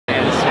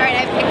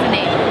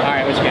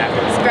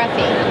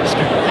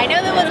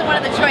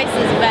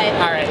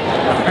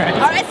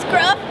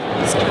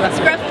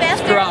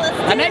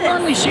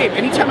genuinely shape.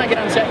 Anytime I get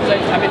on set, because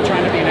I've been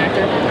trying to be an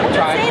actor. I'm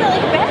not saying it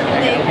like a bad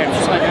thing. I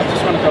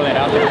just want to throw that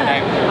out there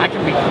today. I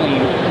can be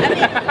clean.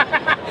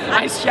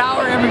 I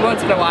shower every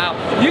once in a while.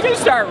 You can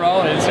start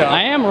rolling. So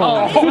I am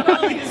rolling.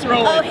 Oh, he's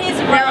rolling. Oh,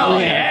 his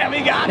rolling. Yeah, we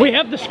got it. We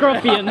have the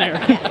scruffy in there.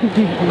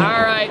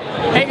 All right.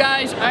 Hey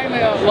guys, I'm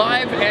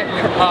live at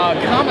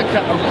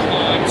Comic-Con,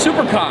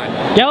 SuperCon.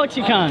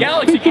 GalaxyCon.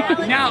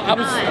 GalaxyCon. Now I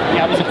was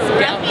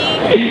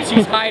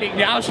she's hiding.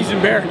 Now she's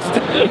embarrassed.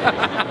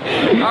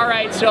 All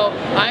right, so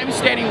I'm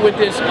standing with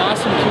this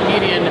awesome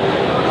comedian.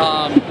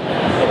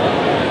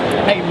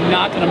 I'm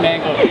not gonna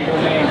mangle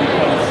your name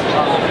because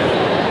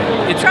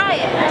Try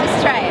it.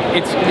 Just try it.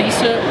 it's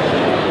Lisa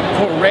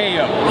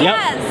Corrao.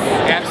 Yes.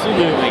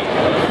 Absolutely.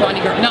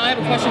 Funny girl. Now I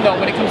have a question though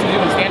when it comes to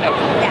doing stand-up.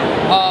 Yeah.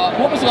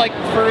 What was it like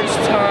the first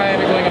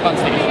time going up on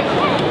stage?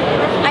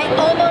 I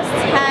almost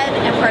had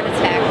a heart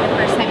attack the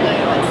first time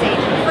going on stage.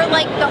 For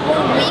like the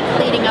whole week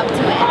leading up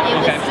to it. It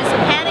was just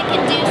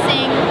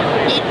panic-inducing.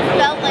 It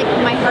felt like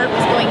my heart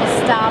was going to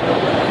stop.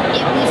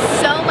 It was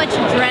so much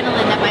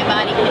adrenaline that my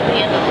body couldn't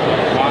handle.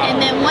 Wow.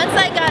 And then once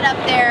I got up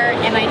there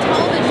and I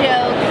told a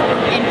joke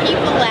and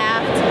people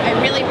laughed, I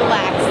really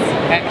relaxed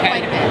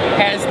quite a bit.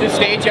 Has the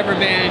stage ever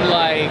been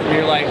like,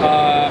 you're like,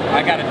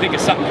 I gotta think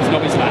of something because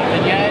nobody's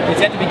laughing yet? Is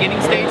that the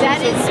beginning stage?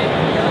 That is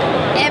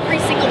every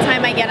single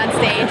time I get on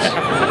stage.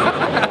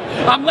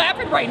 I'm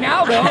laughing right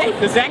now though.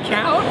 Does that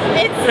count?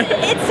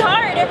 It's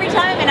hard every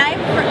time, and I'm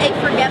a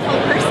forgetful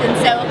person,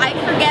 so I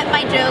forget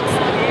my jokes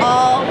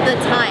all the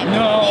time.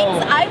 No. Things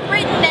I've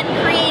written and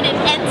created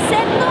and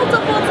said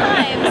multiple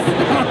times,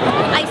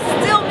 I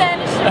still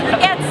manage to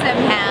forget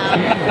somehow.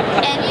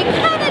 And you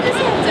kind of just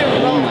have to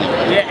roll with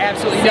it. Yeah,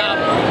 absolutely. Now,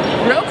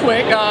 real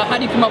quick, how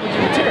do you come up with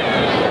your material?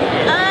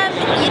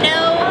 You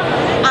know,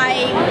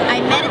 I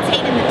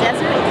meditate in the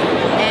desert,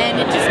 and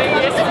it just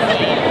comes to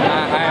me.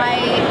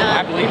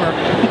 I believe her.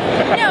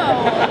 No,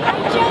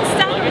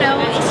 I don't know.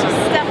 It's just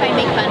stuff I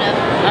make fun of.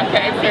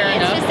 Okay, fair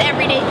enough. It's just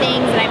everyday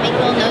things, and I make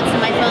little notes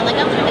on my phone,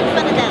 like I'm gonna make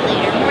fun of that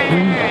later.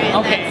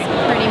 Okay.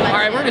 That's pretty much. All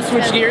right, we're gonna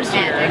switch gears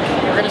here.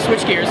 We're gonna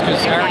switch gears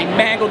because I already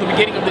mangled the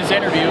beginning of this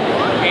interview,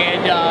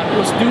 and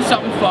let's do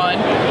something fun.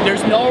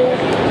 There's no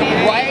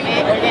right.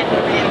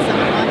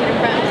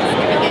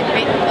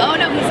 Oh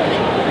no, he's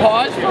good.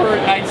 Pause for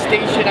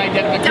station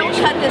identification. Don't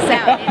cut this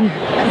out,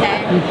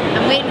 okay?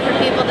 I'm waiting for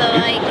people to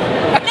like.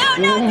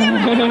 No, do it.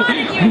 I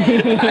wanted you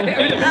to.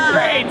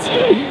 Great.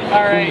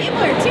 All right.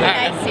 People are too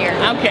nice here.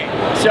 Okay.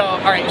 So,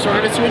 all right. So we're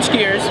gonna switch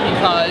gears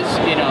because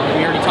we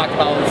already talked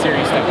about all the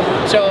serious stuff.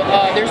 So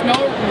there's no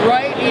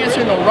right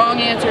answer, no wrong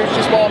answer. It's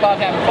just all about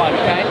having fun.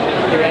 Okay.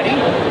 You ready?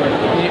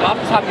 Off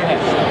the top of your head.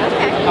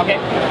 Okay.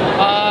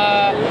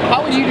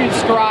 How would you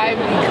describe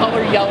the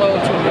color yellow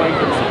to a blind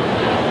person?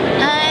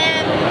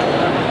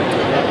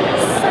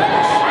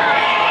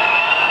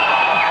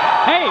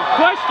 Hey,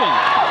 question.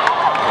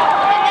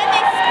 And then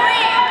they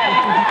scream.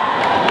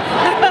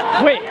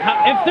 Wait,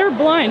 if they're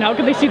blind, how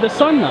can they see the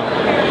sun though?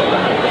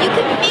 You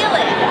can feel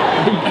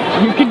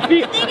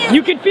it.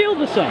 You can feel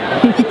the sun.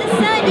 With the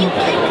sun, you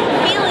can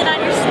feel it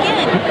on your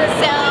skin.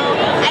 So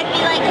I'd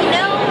be like, you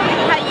know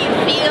how you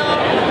feel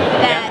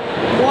that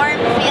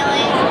warm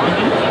feeling?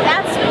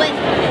 That's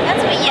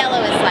what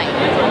yellow is like.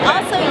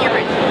 Also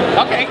urine.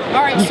 Okay.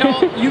 All right. So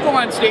you go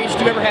on stage.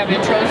 Do you ever have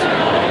intros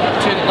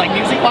to like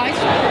music-wise?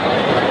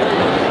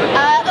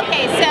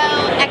 Okay, so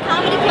at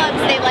comedy clubs,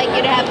 they like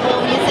you to have a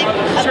little music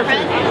up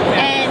front,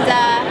 and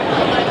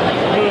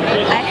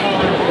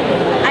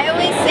I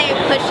always say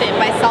 "Push It"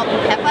 by Salt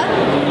and Pepper.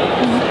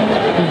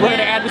 We're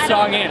gonna add the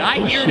song in. I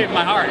hear it in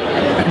my heart.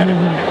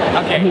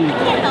 Okay.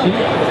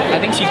 I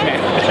think she's mad.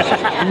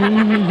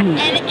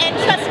 and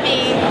trust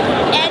me,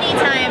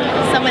 anytime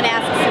someone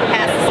asks to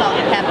pass salt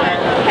and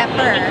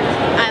pepper,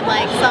 I'm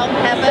like, salt and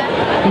pepper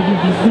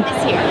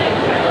is here.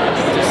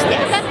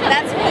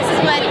 This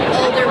is what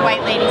older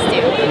white ladies do.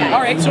 Guys.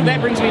 All right, so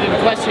that brings me to the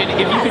question: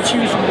 if you could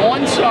choose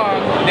one song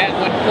that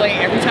would play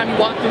every time you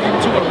walked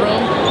into a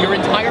room your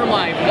entire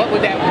life, what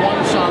would that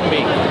one song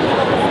be?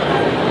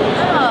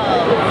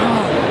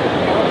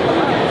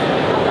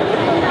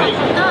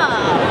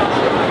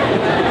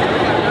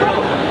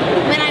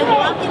 When I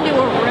walk into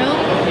a room,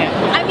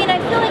 I mean,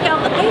 I feel like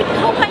I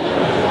hope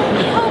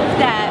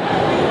that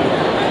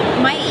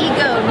my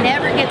ego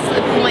never gets to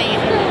the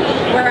point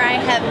where I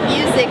have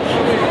music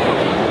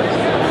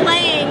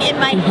playing in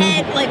my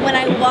head, like when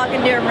I walk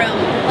into a room,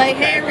 like,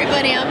 hey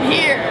everybody, I'm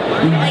here.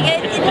 Like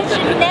it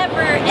should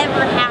never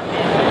ever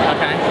happen.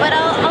 Okay. But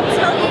I'll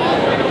tell you,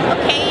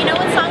 okay, you know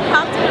what song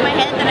popped into my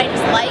head that I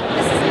just like?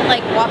 This is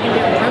like walking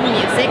into a room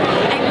music.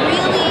 I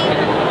really,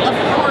 of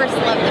course,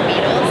 love the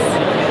Beatles.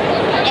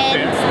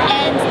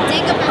 And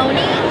Dig a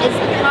Pony is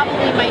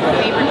probably my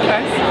favorite.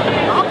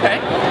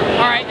 Okay.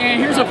 All right, and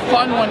here's a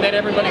fun one that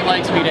everybody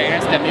likes me to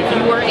ask them. If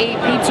you were a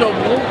pizza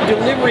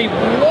delivery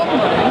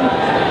woman,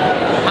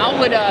 how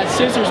would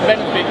scissors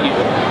benefit you?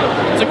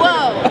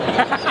 Whoa.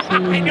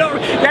 I know,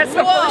 that's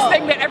the first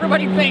thing that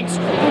everybody thinks.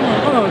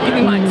 Oh, give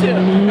me mine too.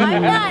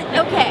 I'm not,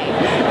 okay.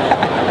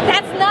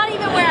 That's not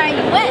even where I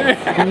went.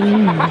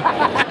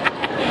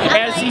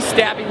 As he's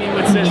stabbing me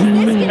with scissors.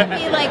 Is this gonna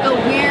be like a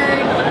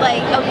weird,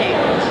 like, okay,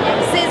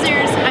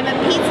 scissors, I'm a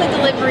pizza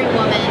delivery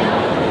woman.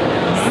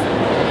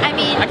 I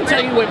mean, I can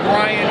tell you what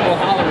Brian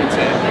O'Halloran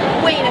said.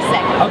 Wait a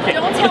second. Okay.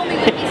 Don't tell me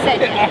what he said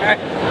yet. Alright.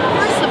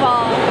 First of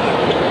all,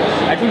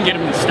 I couldn't get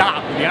him to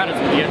stop, to be honest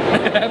with you.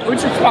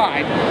 Which is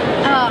fine.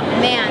 oh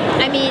man,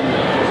 I mean,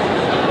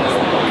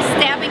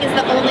 stabbing is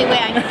the only way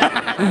I know how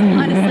to do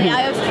this. Honestly,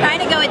 I was trying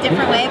to go a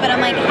different way, but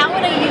I'm like, how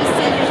would I use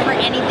scissors for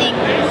anything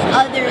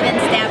other than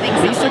stabbing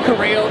Lisa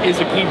someone? Corrao is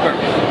a keeper.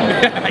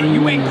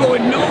 You ain't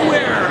going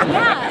nowhere.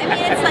 Yeah, I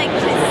mean, it's like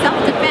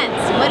self-defense.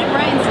 What did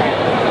Brian say?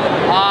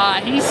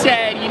 He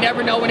said you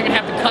never know when you're going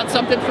to have to cut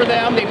something for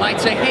them. They might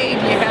say, hey,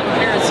 do you have a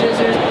pair of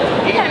scissors?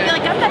 Yeah, I'd be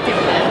like, I'm not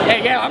doing that.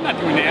 Hey, yeah, I'm not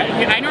doing that.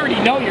 I already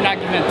know you're not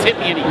going to tip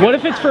me any. What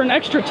if it's for an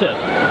extra tip?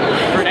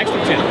 For an extra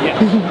tip,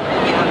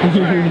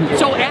 yes.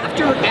 So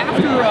after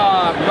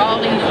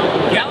Raleigh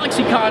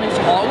GalaxyCon is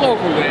all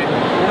over with,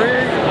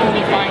 where can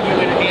we find you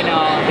in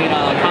a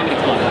comedy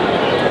club?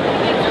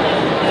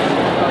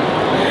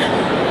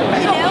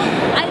 You know,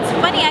 it's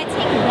funny, I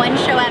take one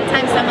show at a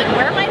time, so I'm like,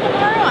 where am I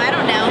tomorrow? I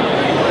don't know.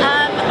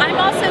 I'm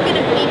also going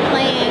to be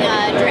playing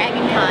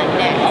Dragon Con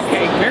next.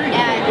 Okay, very good.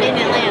 In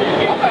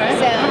Atlanta. Okay.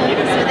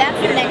 So that's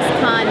the next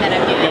con that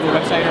I'm Do you have doing. a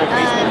website or a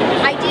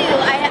Facebook? I do.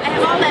 I have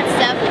all that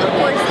stuff. Of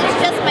course, it's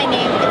just my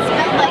name. It's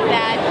spelled like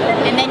that.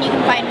 And then you can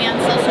find me on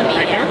social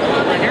Right media. here?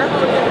 Right here?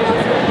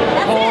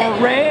 That's it.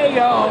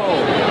 Corrao!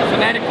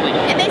 Phonetically.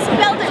 And they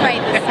spelled it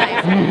right this time.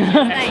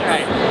 That's Nice.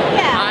 right.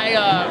 Yeah.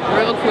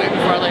 Real quick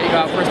before I let you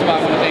go, first of all,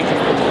 I want to thank you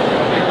for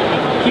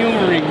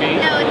humoring me.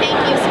 No, thank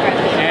you,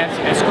 Scruffy. Yes,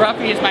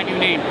 Scruffy is my new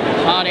name.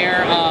 On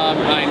air,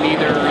 I'm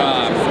either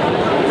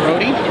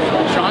Brody,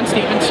 Sean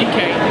Stevens,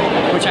 CK,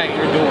 which I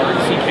adore,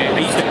 CK. I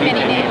used to be Many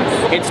that name.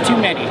 names. It's too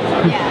many.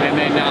 Yeah. And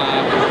then,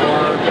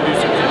 or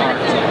producer Art.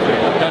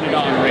 I've done it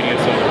all on radio,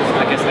 so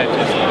I guess that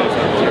just goes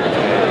up to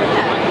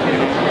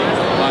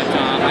But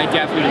I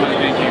definitely want to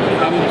thank you.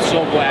 I'm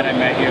so glad I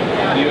met you.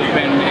 You've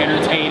been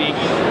entertaining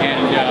and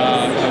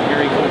a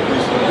very cool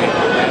person.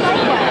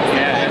 Likewise. The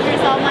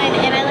pleasure's all mine.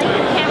 And I like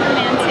your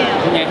cameraman, too.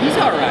 Yeah, he's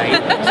all right.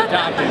 He's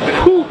adopted, but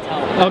Whew.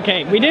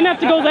 Okay, we didn't have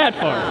to go that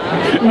far.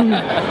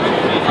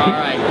 all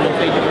right. Well,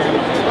 thank you very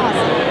much.